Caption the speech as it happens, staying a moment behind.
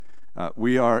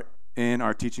We are in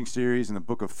our teaching series in the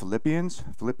book of Philippians.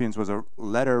 Philippians was a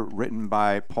letter written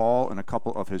by Paul and a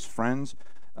couple of his friends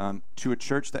to a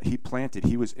church that he planted.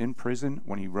 He was in prison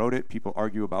when he wrote it. People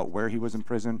argue about where he was in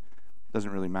prison.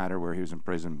 Doesn't really matter where he was in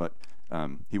prison, but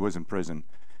he was in prison.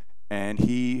 And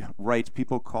he writes,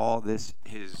 people call this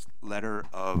his letter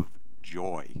of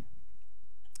joy.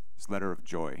 His letter of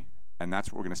joy. And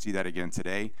that's what we're going to see that again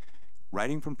today.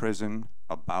 Writing from prison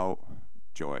about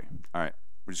joy. All right,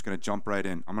 we're just going to jump right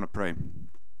in. I'm going to pray.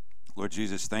 Lord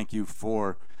Jesus, thank you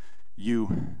for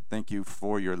you. Thank you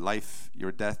for your life,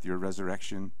 your death, your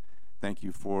resurrection. Thank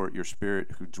you for your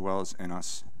Spirit who dwells in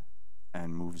us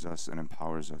and moves us and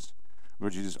empowers us.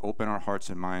 Lord Jesus, open our hearts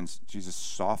and minds. Jesus,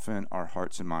 soften our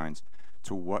hearts and minds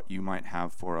to what you might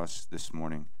have for us this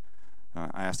morning.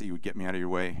 I ask that you would get me out of your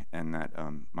way and that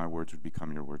my words would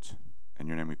become your words. In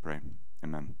your name we pray.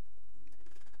 Amen.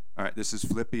 All right, this is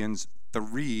Philippians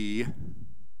 3,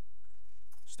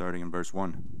 starting in verse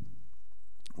 1.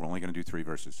 We're only going to do 3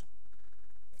 verses.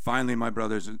 Finally, my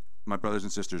brothers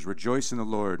and sisters, rejoice in the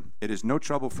Lord. It is no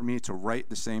trouble for me to write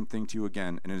the same thing to you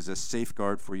again, and it is a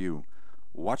safeguard for you.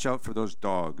 Watch out for those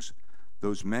dogs,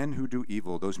 those men who do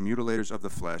evil, those mutilators of the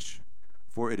flesh.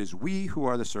 For it is we who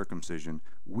are the circumcision,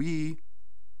 we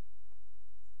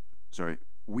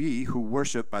who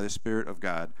worship by the Spirit of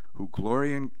God, who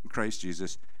glory in Christ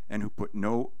Jesus, and who put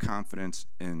no confidence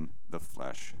in the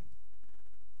flesh.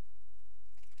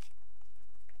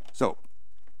 So,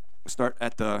 start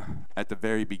at the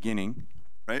very beginning,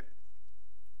 right?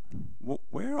 Well,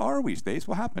 where are we, Stace?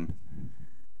 What happened?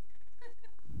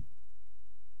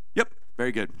 Yep,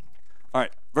 very good. All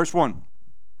right, verse 1.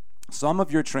 Some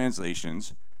of your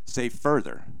translations say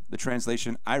further. The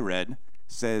translation I read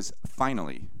says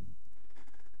finally.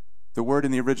 The word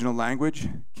in the original language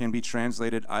can be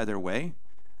translated either way.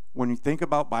 When you think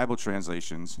about Bible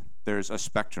translations, there's a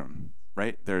spectrum,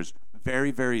 right? There's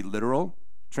very, very literal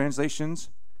translations,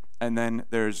 and then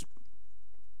there's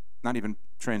not even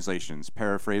translations,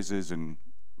 paraphrases and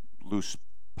loose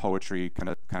poetry kind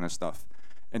of stuff.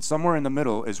 And somewhere in the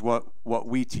middle is what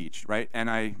we teach, right?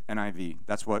 NIV.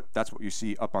 That's what you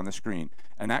see up on the screen.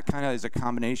 And that kind of is a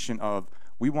combination of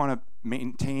we want to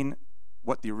maintain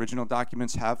what the original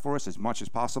documents have for us as much as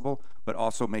possible, but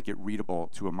also make it readable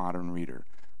to a modern reader.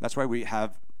 That's why we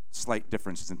have slight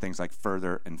differences in things like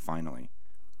further and finally.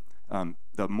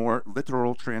 The more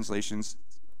literal translations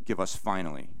give us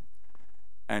finally.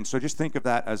 And so just think of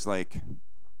that as like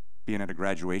being at a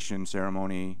graduation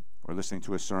ceremony or listening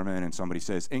to a sermon and somebody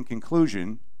says, in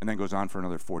conclusion, and then goes on for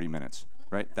another 40 minutes,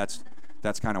 right? That's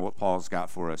kind of what Paul's got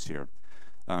for us here.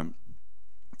 The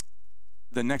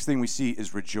next thing we see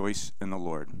is rejoice in the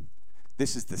Lord.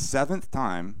 This is the 7th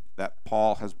time that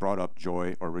Paul has brought up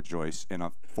joy or rejoice in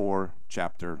a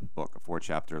 4-chapter book, a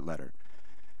 4-chapter letter.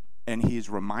 And he is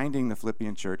reminding the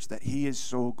Philippian church that he is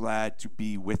so glad to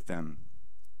be with them.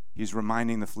 He's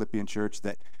reminding the Philippian church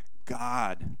that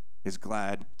God is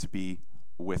glad to be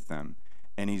with them.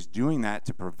 And he's doing that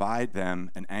to provide them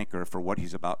an anchor for what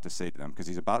he's about to say to them, because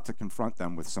he's about to confront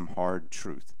them with some hard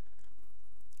truth.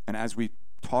 And as we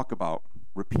talk about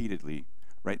repeatedly,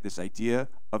 right, this idea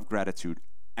of gratitude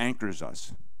anchors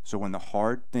us. So when the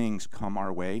hard things come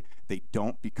our way, they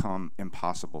don't become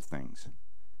impossible things.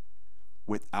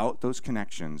 Without those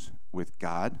connections with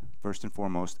God, first and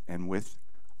foremost, and with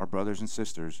our brothers and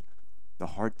sisters, the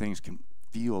hard things can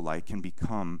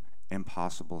become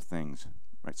impossible things.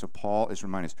 Right? So Paul is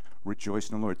reminding us, rejoice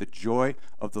in the Lord. The joy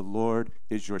of the Lord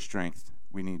is your strength.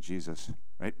 We need Jesus.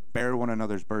 Right? Bear one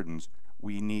another's burdens.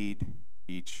 We need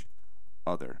each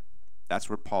other. That's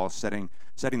where Paul's setting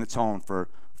the tone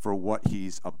for what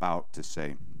he's about to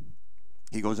say.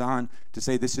 He goes on to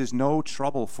say, this is no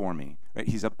trouble for me. Right?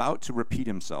 He's about to repeat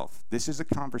himself. This is a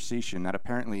conversation that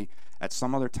apparently at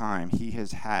some other time he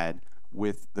has had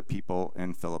with the people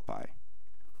in Philippi.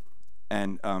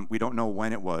 And we don't know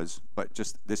when it was, but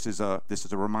just this is a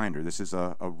reminder. This is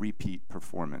a repeat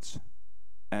performance.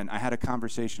 And I had a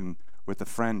conversation with a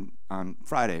friend on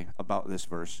Friday about this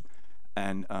verse,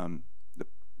 and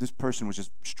this person was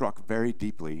just struck very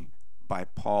deeply by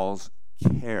Paul's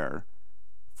care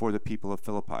for the people of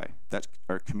Philippi that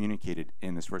are communicated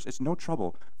in this verse. It's no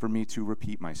trouble for me to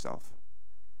repeat myself.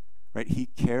 Right? He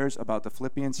cares about the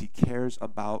Philippians. He cares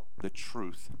about the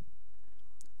truth.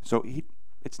 So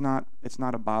it's not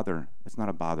a bother. It's not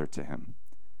a bother to him.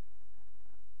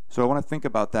 So I want to think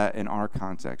about that in our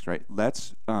context, right?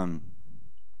 Let's,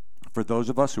 for those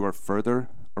of us who are further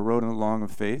eroding along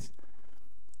of faith,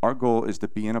 our goal is to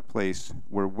be in a place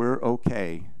where we're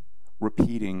okay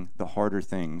repeating the harder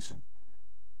things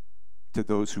to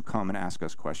those who come and ask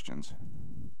us questions.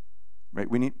 Right?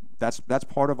 That's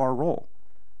part of our role.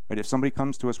 Right? If somebody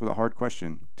comes to us with a hard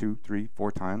question 2, 3,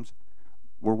 4 times,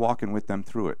 we're walking with them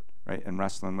through it, right, and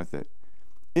wrestling with it.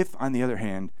 If, on the other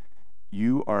hand,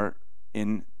 you are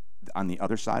on the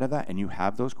other side of that and you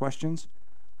have those questions,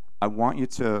 I want you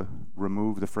to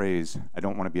remove the phrase, I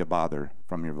don't want to be a bother,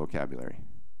 from your vocabulary.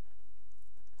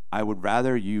 I would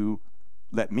rather you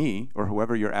let me, or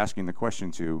whoever you're asking the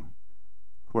question to,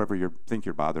 whoever you think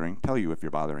you're bothering, tell you if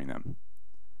you're bothering them.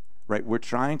 Right? We're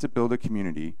trying to build a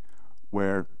community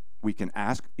where we can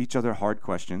ask each other hard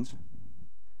questions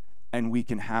and we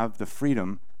can have the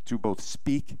freedom to both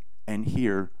speak and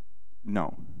hear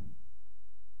no.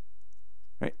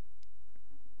 Right?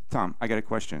 Tom, I got a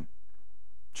question.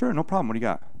 Sure, no problem. What do you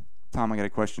got? Tom, I got a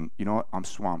question. You know what? I'm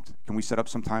swamped. Can we set up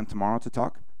some time tomorrow to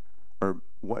talk? Or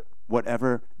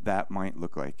whatever that might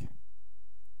look like.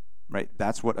 Right?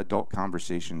 That's what adult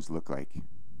conversations look like.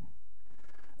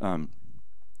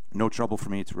 No trouble for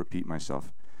me to repeat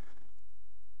myself.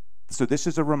 So this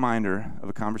is a reminder of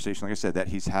a conversation, like I said, that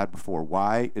he's had before.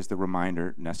 Why is the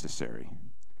reminder necessary?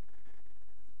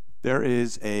 There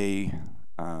is a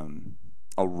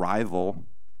rival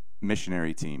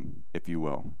missionary team, if you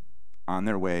will,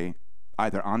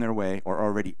 either on their way or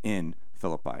already in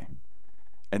Philippi.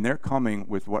 And they're coming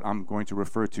with what I'm going to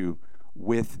refer to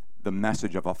with the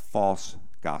message of a false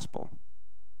gospel.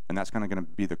 And that's kind of going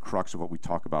to be the crux of what we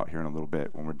talk about here in a little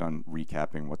bit when we're done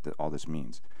recapping what all this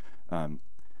means.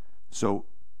 So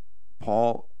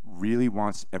Paul really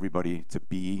wants everybody to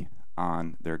be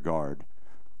on their guard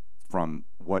from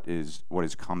what is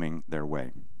coming their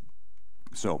way.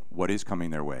 So what is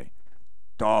coming their way?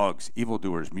 Dogs,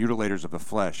 evildoers, mutilators of the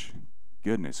flesh.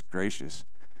 Goodness gracious.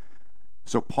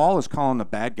 So Paul is calling the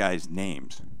bad guys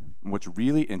names. And what's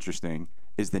really interesting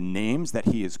is the names that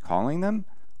he is calling them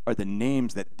are the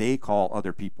names that they call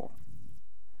other people.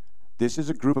 This is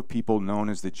a group of people known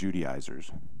as the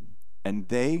Judaizers. And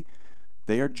they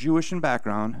are Jewish in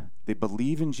background. They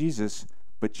believe in Jesus,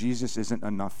 but Jesus isn't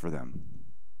enough for them.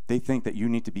 They think that you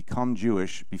need to become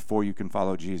Jewish before you can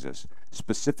follow Jesus.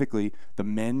 Specifically, the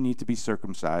men need to be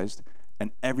circumcised,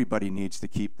 and everybody needs to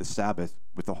keep the Sabbath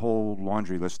with a whole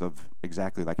laundry list of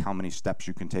exactly like how many steps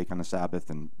you can take on the Sabbath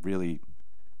and really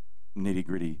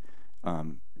nitty-gritty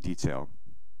detail.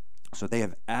 So they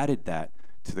have added that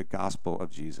to the gospel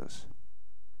of Jesus.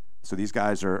 So these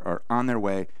guys are on their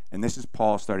way, and this is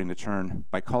Paul starting to turn,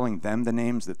 by calling them the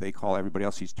names that they call everybody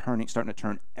else, he's starting to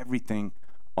turn everything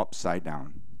upside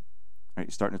down. Right?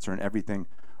 He's starting to turn everything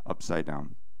upside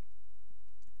down.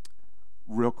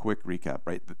 Real quick recap,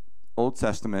 right? The Old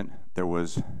Testament, there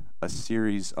was a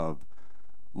series of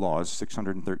laws,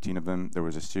 613 of them. There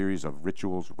was a series of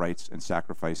rituals, rites, and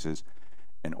sacrifices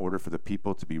in order for the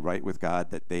people to be right with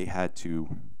God that they had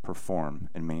to perform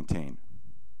and maintain.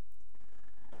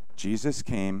 Jesus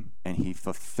came and he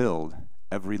fulfilled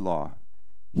every law.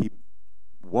 He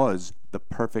was the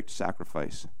perfect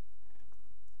sacrifice.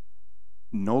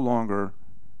 No longer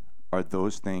are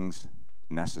those things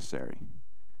necessary.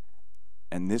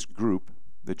 And this group,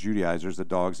 the Judaizers, the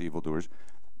dogs, evildoers,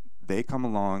 they come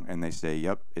along and they say,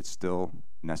 yep, it's still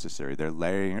necessary. They're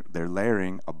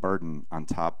layering a burden on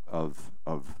top of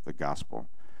the gospel.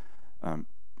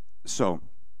 So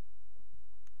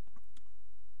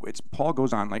Paul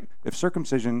goes on, like, if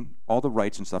circumcision, all the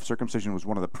rites and stuff, circumcision was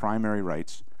one of the primary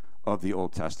rites of the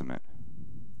Old Testament.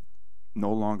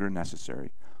 No longer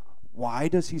necessary. Why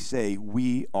does he say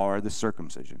we are the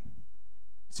circumcision?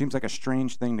 Seems like a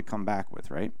strange thing to come back with,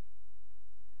 right?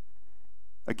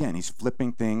 Again, he's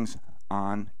flipping things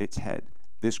on its head.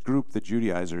 This group, the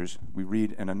Judaizers, we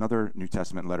read in another New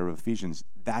Testament letter of Ephesians,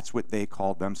 that's what they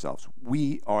called themselves.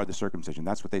 We are the circumcision.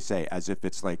 That's what they say, as if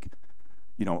it's like,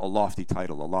 a lofty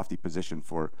title, a lofty position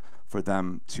for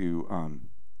them to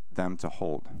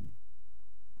hold.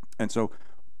 And so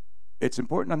it's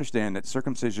important to understand that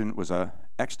circumcision was an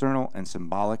external and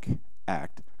symbolic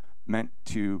act meant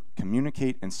to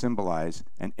communicate and symbolize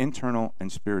an internal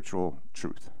and spiritual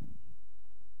truth.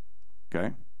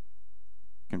 Okay?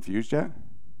 Confused yet?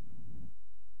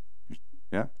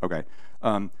 Yeah? Okay.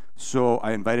 So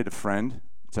I invited a friend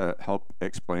to help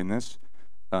explain this.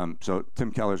 So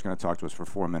Tim Keller is going to talk to us for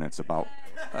 4 minutes about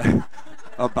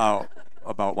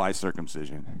about why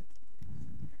circumcision.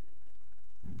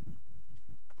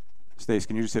 Stace,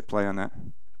 can you just hit play on that?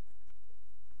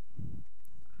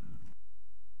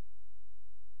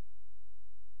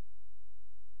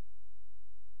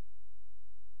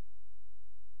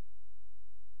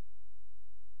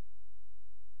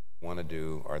 Want to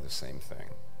do are the same thing.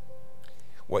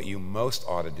 What you most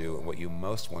ought to do and what you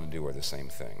most want to do are the same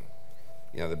thing.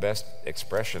 The best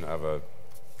expression of a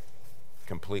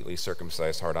completely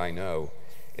circumcised heart I know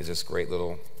is this great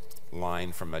little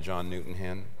line from a John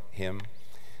Newton hymn.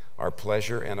 Our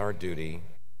pleasure and our duty.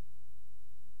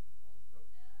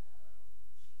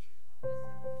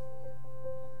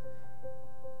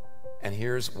 And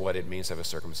here's what it means to have a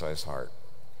circumcised heart.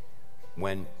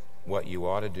 When what you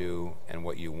ought to do and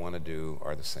what you want to do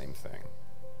are the same thing.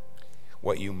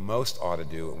 What you most ought to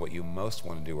do and what you most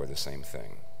want to do are the same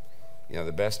thing. You know,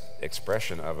 the best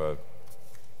expression of a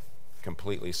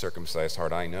completely circumcised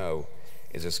heart I know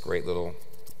is this great little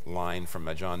line from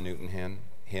a John Newton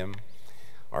hymn.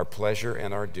 Our pleasure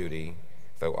and our duty,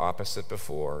 though opposite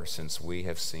before, since we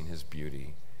have seen his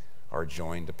beauty, are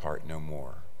joined to part no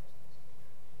more.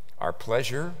 Our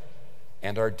pleasure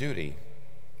and our duty,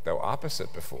 though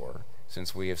opposite before,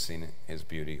 since we have seen his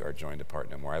beauty, are joined to part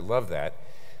no more. I love that,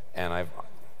 and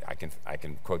I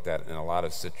can quote that in a lot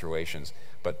of situations,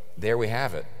 but there we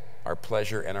have it. Our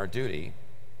pleasure and our duty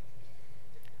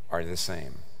are the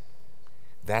same.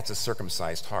 That's a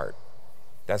circumcised heart.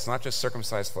 That's not just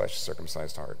circumcised flesh,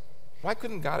 circumcised heart. Why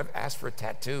couldn't God have asked for a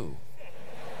tattoo?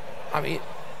 I mean,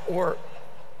 or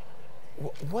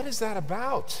what is that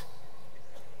about?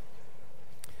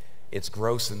 It's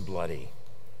gross and bloody.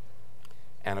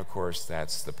 And of course,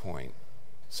 that's the point.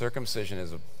 Circumcision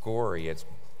is gory, it's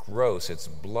gross, it's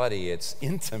bloody, it's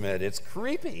intimate, it's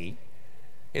creepy.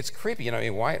 It's creepy. You know, I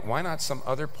mean, why not some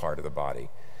other part of the body?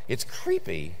 It's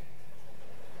creepy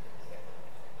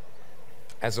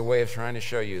as a way of trying to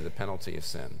show you the penalty of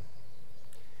sin.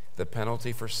 The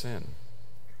penalty for sin.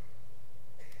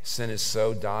 Sin is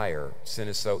so dire. Sin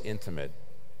is so intimate.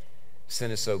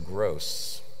 Sin is so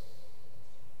gross.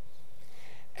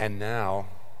 And now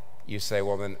you say,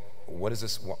 well, then what is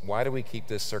this? Why do we keep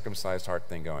this circumcised heart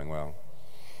thing going? Well,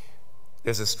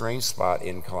 there's a strange spot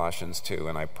in Colossians 2,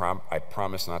 and I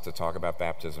promise not to talk about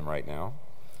baptism right now.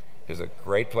 There's a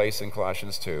great place in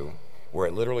Colossians 2 where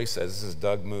it literally says, this is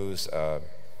Doug Moo's,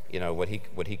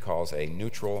 what he calls a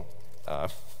neutral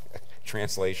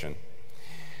translation.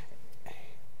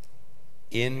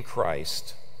 In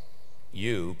Christ,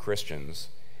 you, Christians,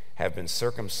 have been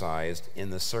circumcised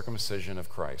in the circumcision of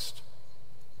Christ.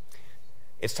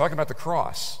 It's talking about the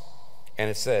cross, and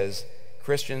it says,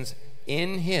 Christians,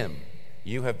 in him,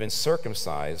 you have been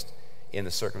circumcised in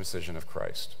the circumcision of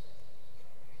Christ.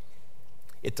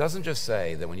 It doesn't just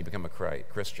say that when you become a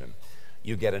Christian,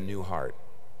 you get a new heart.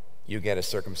 You get a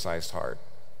circumcised heart.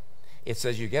 It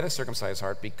says you get a circumcised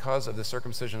heart because of the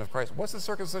circumcision of Christ. What's the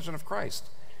circumcision of Christ?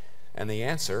 And the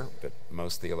answer that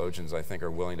most theologians, I think,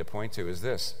 are willing to point to is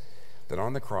this, that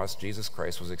on the cross, Jesus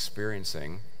Christ was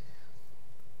experiencing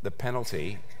the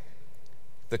penalty,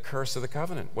 the curse of the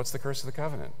covenant. What's the curse of the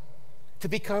covenant? To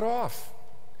be cut off.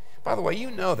 By the way,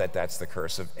 you know that that's the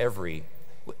curse of every...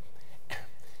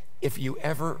 If you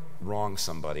ever wrong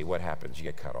somebody, what happens? You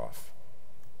get cut off.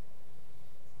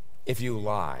 If you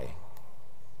lie,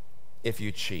 if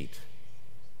you cheat,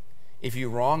 if you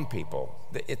wrong people,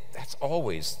 that's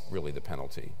always really the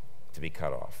penalty, to be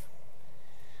cut off.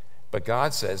 But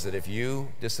God says that if you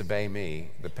disobey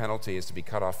me, the penalty is to be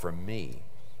cut off from me,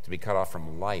 to be cut off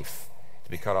from life,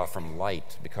 to be cut off from light,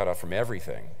 to be cut off from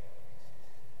everything.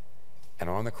 And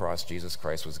on the cross, Jesus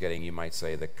Christ was getting, you might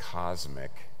say, the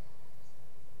cosmic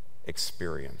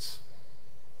experience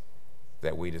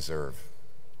that we deserve.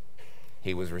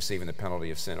 He was receiving the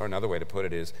penalty of sin. Or another way to put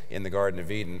it is, in the Garden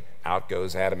of Eden, out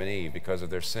goes Adam and Eve because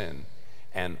of their sin.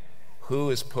 And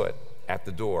who is put at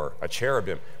the door? A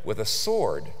cherubim with a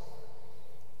sword,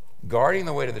 guarding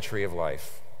the way to the tree of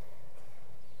life,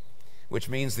 which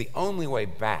means the only way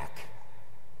back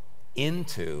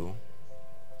into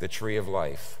the tree of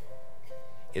life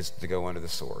is to go under the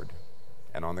sword.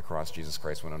 And on the cross, Jesus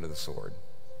Christ went under the sword.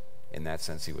 In that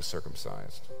sense, he was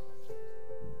circumcised.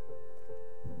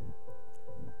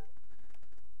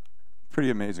 Pretty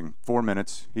amazing. 4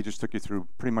 minutes. He just took you through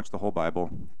pretty much the whole Bible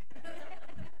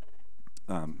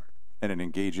in an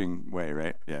engaging way,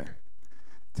 right? Yeah.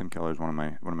 Tim Keller is one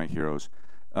of my heroes.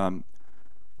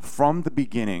 From the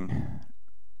beginning,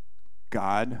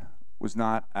 God was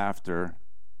not after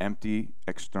empty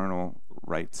external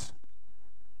rites.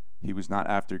 He was not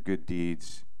after good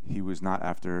deeds. He was not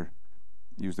after,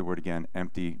 use the word again,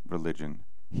 empty religion.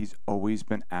 He's always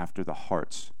been after the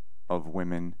hearts of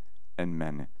women and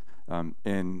men.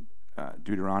 In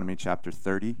Deuteronomy chapter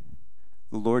 30,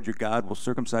 the Lord your God will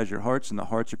circumcise your hearts and the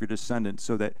hearts of your descendants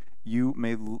so that you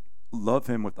may love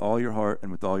him with all your heart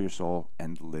and with all your soul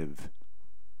and live.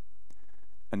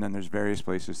 And then there's various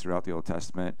places throughout the Old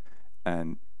Testament,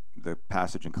 and the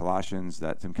passage in Colossians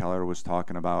that Tim Keller was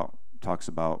talking about talks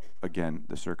about, again,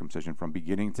 the circumcision from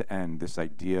beginning to end, this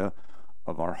idea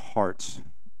of our hearts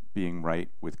being right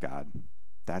with God.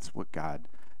 That's what God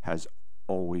has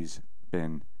always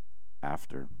been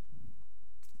after.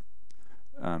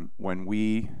 When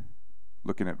we,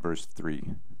 looking at verse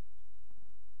 3,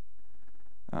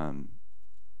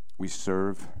 we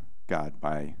serve God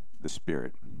by the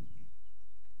Spirit.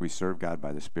 We serve God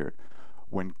by the Spirit.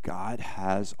 When God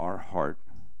has our heart,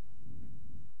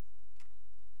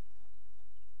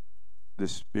 the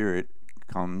Spirit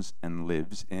comes and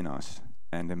lives in us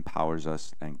and empowers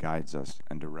us and guides us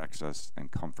and directs us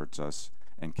and comforts us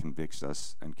and convicts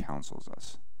us and counsels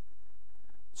us,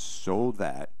 so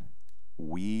that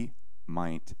we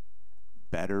might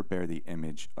better bear the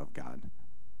image of God,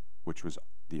 which was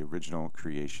the original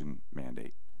creation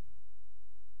mandate.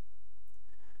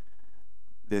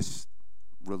 This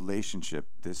relationship,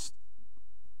 this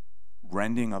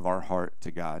rending of our heart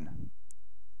to God,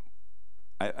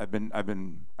 I've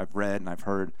read and I've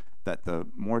heard that the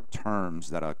more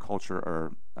terms that a culture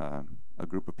or a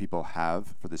group of people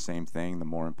have for the same thing, the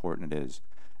more important it is.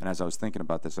 And as I was thinking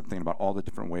about this, I'm thinking about all the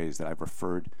different ways that I've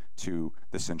referred to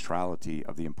the centrality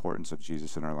of the importance of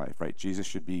Jesus in our life, right? Jesus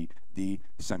should be the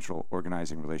central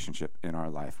organizing relationship in our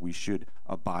life. We should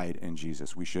abide in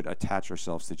Jesus. We should attach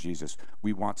ourselves to Jesus.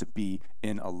 We want to be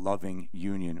in a loving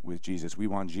union with Jesus. We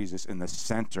want Jesus in the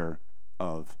center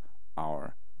of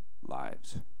our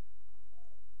lives.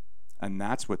 And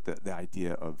that's what the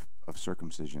idea of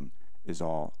circumcision is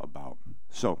all about.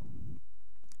 So,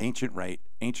 ancient rite,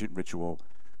 ancient ritual,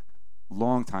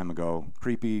 long time ago,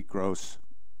 creepy, gross,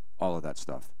 all of that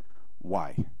stuff.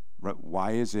 Why?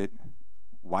 Why is it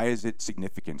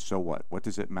significant? So what? What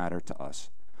does it matter to us?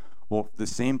 Well, the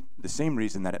same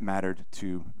reason that it mattered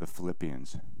to the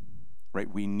Philippians, right?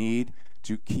 We need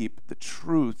to keep the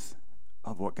truth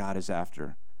of what God is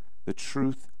after, the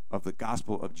truth of the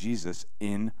gospel of Jesus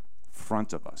in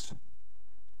front of us.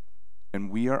 And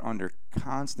we are under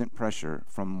constant pressure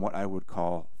from what I would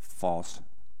call false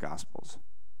gospels.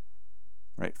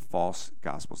 Right? False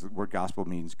gospels. The word gospel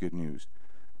means good news.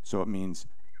 So it means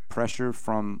pressure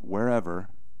from wherever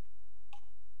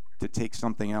to take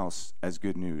something else as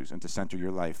good news and to center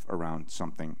your life around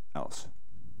something else.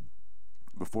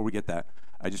 Before we get that,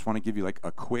 I just want to give you like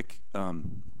a quick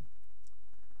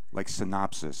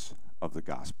synopsis of the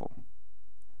gospel.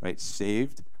 Right?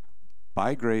 Saved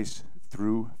by grace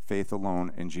through faith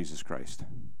alone in Jesus Christ.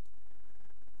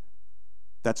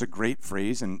 That's a great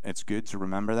phrase, and it's good to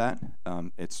remember that.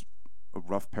 It's a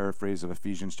rough paraphrase of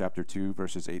Ephesians chapter 2,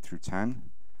 verses 8 through 10.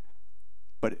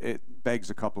 But it begs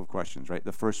a couple of questions, right?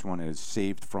 The first one is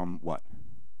saved from what?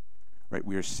 Right?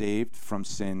 We are saved from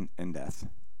sin and death.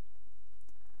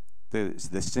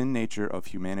 The sin nature of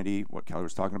humanity, what Keller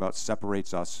was talking about,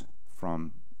 separates us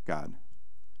from God.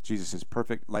 Jesus'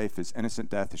 perfect life, his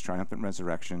innocent death, his triumphant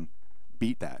resurrection,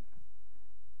 beat that.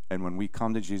 And when we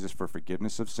come to Jesus for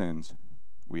forgiveness of sins,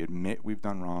 we admit we've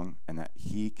done wrong and that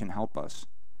he can help us,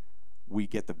 we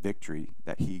get the victory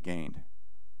that he gained.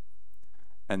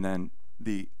 And then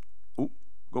the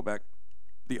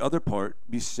other part,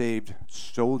 be saved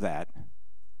so that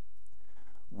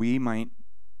we might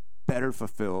better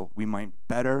fulfill, we might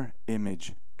better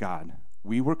image God.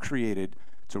 We were created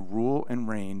to rule and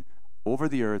reign over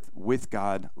the earth with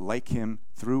God, like him,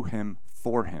 through him,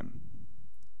 for him.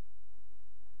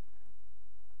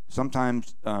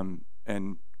 Sometimes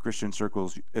in Christian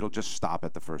circles, it'll just stop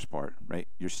at the first part, right?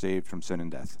 You're saved from sin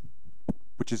and death,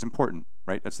 which is important,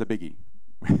 right? That's the biggie.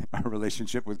 Our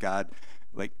relationship with God,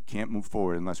 can't move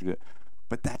forward unless we do it.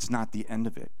 But that's not the end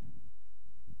of it.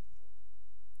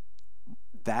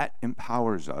 That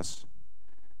empowers us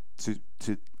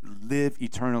to live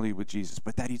eternally with Jesus,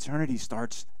 but that eternity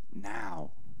starts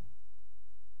now.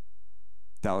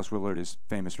 Dallas Willard is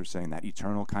famous for saying that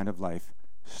eternal kind of life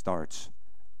starts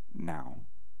now.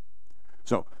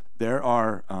 So there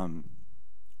are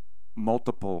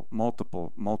multiple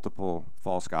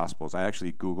false gospels. I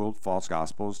actually Googled false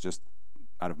gospels just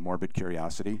out of morbid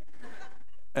curiosity,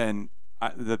 and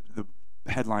the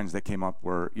headlines that came up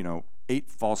were, 8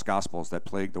 false gospels that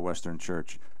plague the Western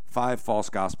church, 5 false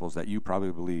gospels that you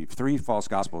probably believe, 3 false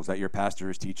gospels that your pastor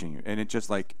is teaching you, and it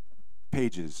just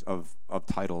pages of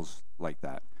titles like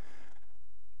that.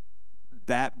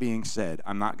 That being said,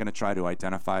 I'm not going to try to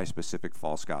identify specific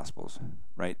false gospels,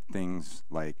 right? Things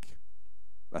like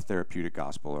a therapeutic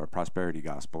gospel or a prosperity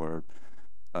gospel or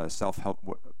a self-help.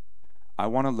 I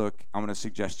want to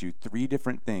suggest to you 3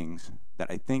 different things that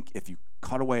I think if you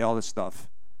cut away all this stuff,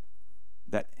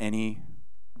 that any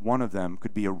one of them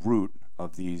could be a root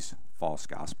of these false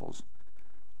gospels.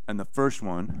 And the first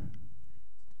one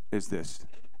is this,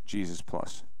 Jesus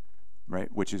plus, right?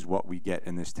 Which is what we get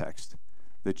in this text.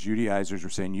 The Judaizers were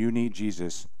saying, you need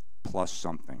Jesus plus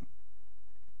something.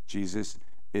 Jesus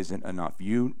isn't enough.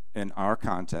 You, in our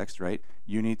context, right,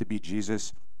 you need to be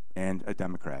Jesus and a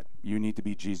Democrat. You need to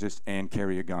be Jesus and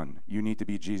carry a gun. You need to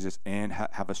be Jesus and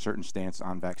have a certain stance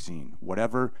on vaccine,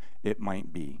 whatever it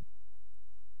might be.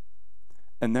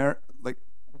 And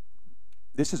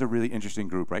this is a really interesting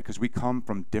group, right? Because we come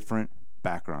from different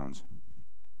backgrounds.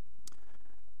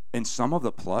 And some of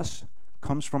the plus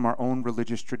comes from our own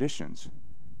religious traditions.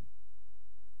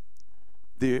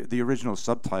 The original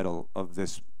subtitle of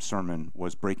this sermon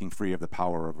was Breaking Free of the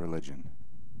Power of Religion.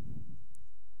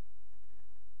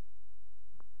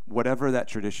 Whatever that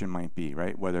tradition might be,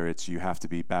 right? Whether it's you have to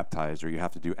be baptized or you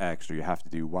have to do X or you have to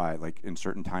do Y, like in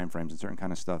certain time frames and certain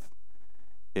kind of stuff,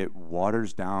 it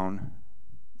waters down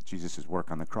Jesus' work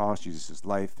on the cross, Jesus'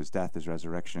 life, his death, his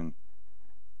resurrection,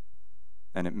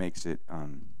 and it makes it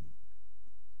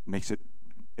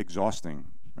exhausting,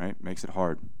 right? Makes it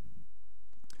hard.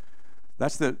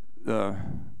 That's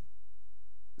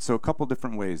so a couple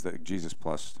different ways that Jesus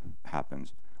Plus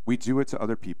happens. We do it to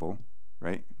other people,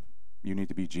 right? You need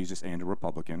to be Jesus and a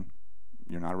Republican.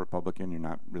 You're not a Republican, you're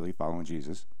not really following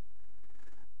Jesus.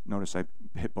 Notice I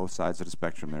hit both sides of the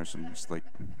spectrum there, so I'm just like...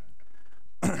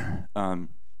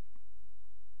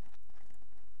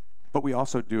 But we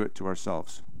also do it to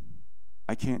ourselves.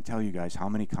 I can't tell you guys how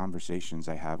many conversations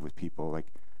I have with people like,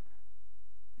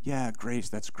 yeah, grace,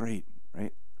 that's great,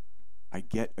 right? I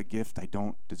get a gift I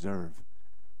don't deserve,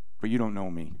 but you don't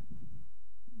know me.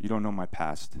 You don't know my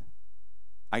past.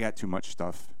 I got too much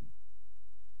stuff.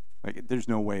 Like, there's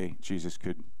no way Jesus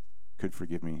could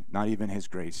forgive me. Not even his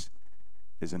grace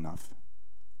is enough.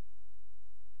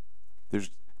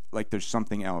 There's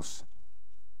something else,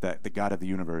 that the God of the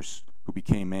universe who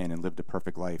became man and lived a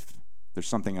perfect life, there's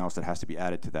something else that has to be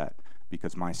added to that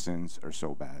because my sins are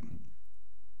so bad.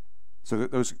 So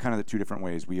those are kind of the two different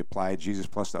ways. We apply Jesus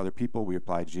Plus to other people. We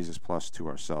apply Jesus Plus to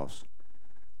ourselves,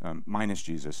 minus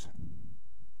Jesus.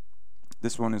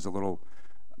 This one is a little,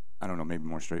 I don't know, maybe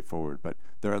more straightforward, but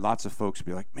there are lots of folks who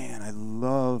be like, man, I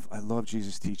love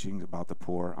Jesus' teachings about the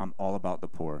poor. I'm all about the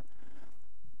poor.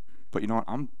 But you know what?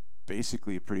 I'm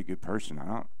basically a pretty good person.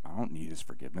 I don't need his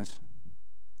forgiveness.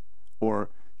 Or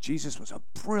Jesus was a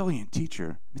brilliant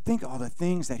teacher. Think of all the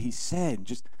things that he said,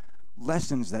 just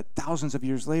lessons that thousands of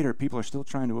years later people are still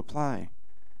trying to apply.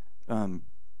 But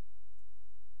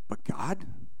God,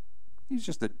 he's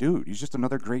just a dude. He's just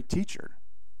another great teacher.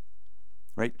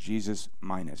 Right? Jesus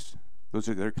minus.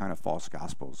 They're kind of false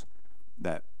gospels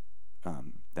that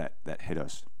hit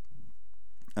us.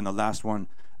 And the last one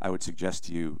I would suggest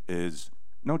to you is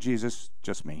no Jesus,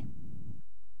 just me.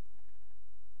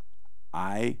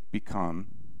 I become,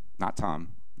 not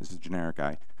Tom, this is generic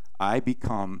guy, I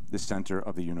become the center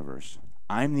of the universe.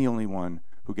 I'm the only one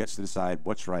who gets to decide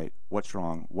what's right, what's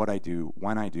wrong, what I do,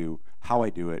 when I do, how I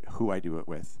do it, who I do it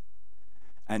with.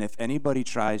 And if anybody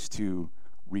tries to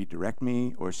redirect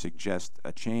me or suggest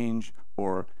a change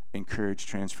or encourage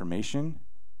transformation,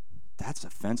 that's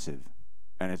offensive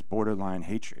and it's borderline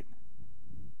hatred.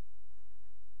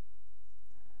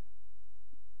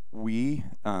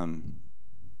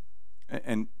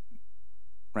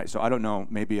 Right, so I don't know,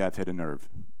 maybe I've hit a nerve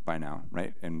by now,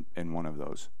 right, in one of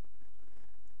those.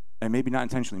 And maybe not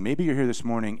intentionally. Maybe you're here this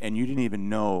morning and you didn't even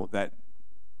know that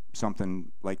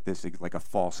something like this, like a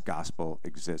false gospel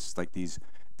exists, like these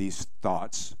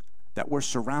thoughts that we're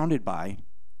surrounded by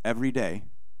every day.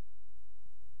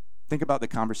 Think about the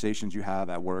conversations you have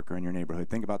at work or in your neighborhood.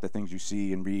 Think about the things you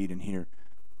see and read and hear.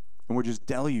 And we're just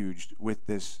deluged with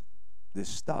this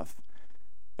stuff.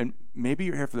 And maybe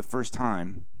you're here for the first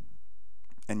time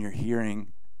and you're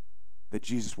hearing that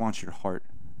Jesus wants your heart.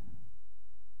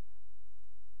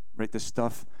 Right? The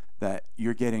stuff that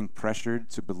you're getting pressured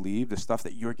to believe, the stuff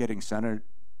that you're getting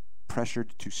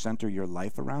pressured to center your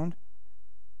life around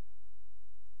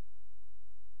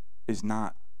is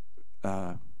not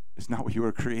what you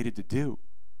were created to do.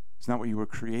 It's not what you were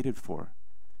created for.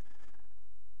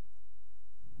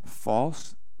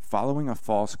 Following a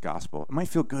false gospel, it might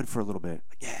feel good for a little bit.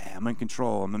 Like, yeah, I'm in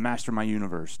control. I'm the master of my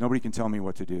universe. Nobody can tell me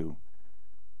what to do.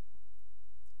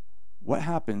 What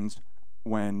happens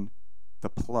when the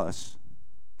plus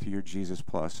to your Jesus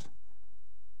Plus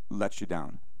lets you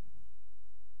down?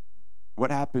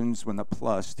 What happens when the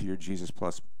plus to your Jesus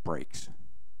Plus breaks?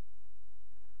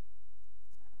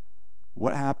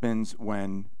 What happens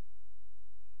when,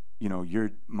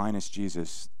 you're minus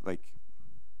Jesus, like,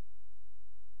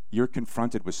 you're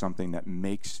confronted with something that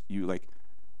makes you like,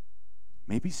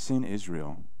 maybe sin is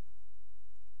real,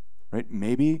 right?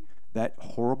 Maybe that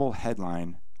horrible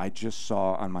headline I just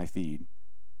saw on my feed,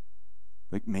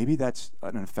 like maybe that's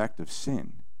an effect of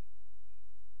sin.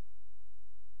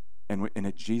 And in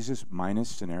a Jesus minus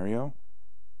scenario,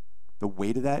 the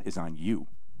weight of that is on you.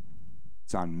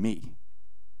 It's on me.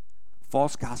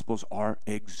 False gospels are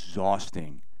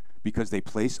exhausting because they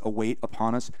place a weight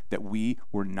upon us that we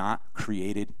were not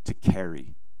created to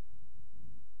carry.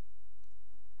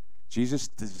 Jesus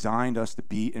designed us to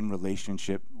be in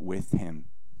relationship with him.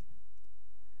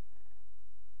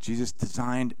 Jesus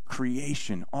designed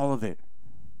creation, all of it,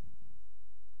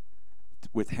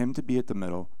 with him to be at the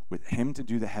middle, with him to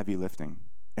do the heavy lifting.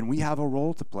 And we have a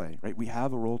role to play, right? We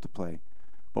have a role to play.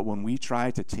 But when we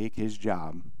try to take his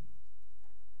job,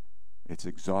 it's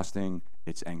exhausting,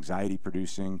 it's anxiety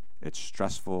producing, it's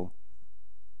stressful,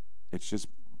 it's just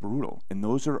brutal. And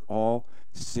those are all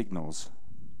signals.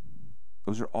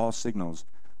 Those are all signals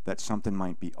that something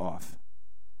might be off,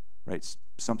 right?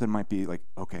 Something might be like,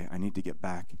 okay, I need to get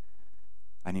back.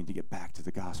 I need to get back to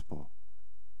the gospel.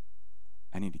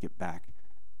 I need to get back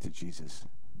to Jesus.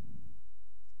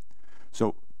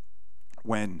 So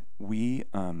when we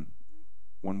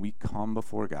come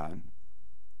before God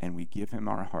and we give him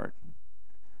our heart,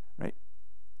 right?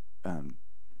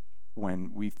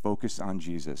 When we focus on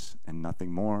Jesus and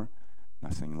nothing more,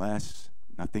 nothing less,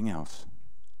 nothing else,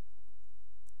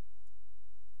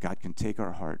 God can take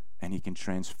our heart and he can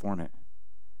transform it.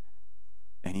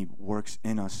 And he works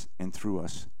in us and through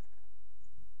us,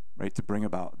 right, to bring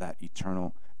about that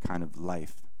eternal kind of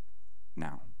life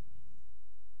now.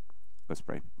 Let's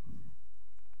pray.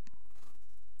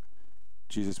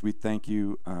 Jesus, we thank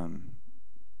you.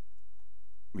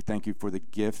 We thank you for the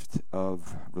gift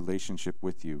of relationship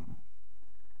with you.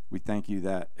 We thank you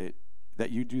that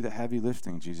you do the heavy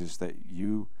lifting, Jesus, that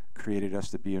you created us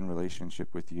to be in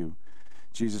relationship with you.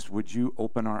 Jesus, would you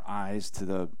open our eyes to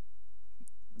the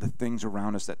things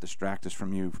around us that distract us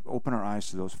from you? Open our eyes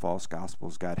to those false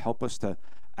gospels, God. Help us to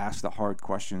ask the hard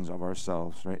questions of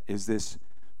ourselves, right?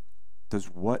 Does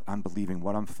what I'm believing,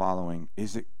 what I'm following,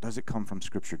 does it come from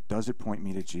Scripture? Does it point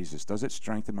me to Jesus? Does it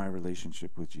strengthen my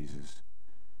relationship with Jesus?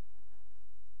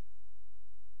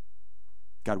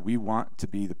 God, we want to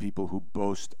be the people who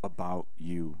boast about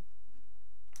you,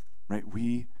 right?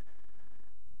 We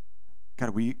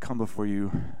come before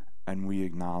you and we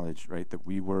acknowledge, right, that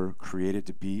we were created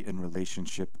to be in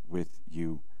relationship with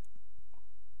you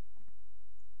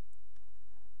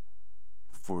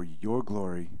for your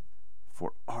glory,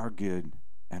 for our good,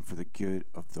 and for the good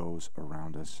of those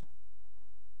around us.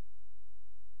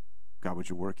 God, would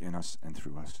you work in us and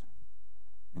through us?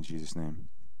 In Jesus' name,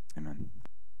 amen.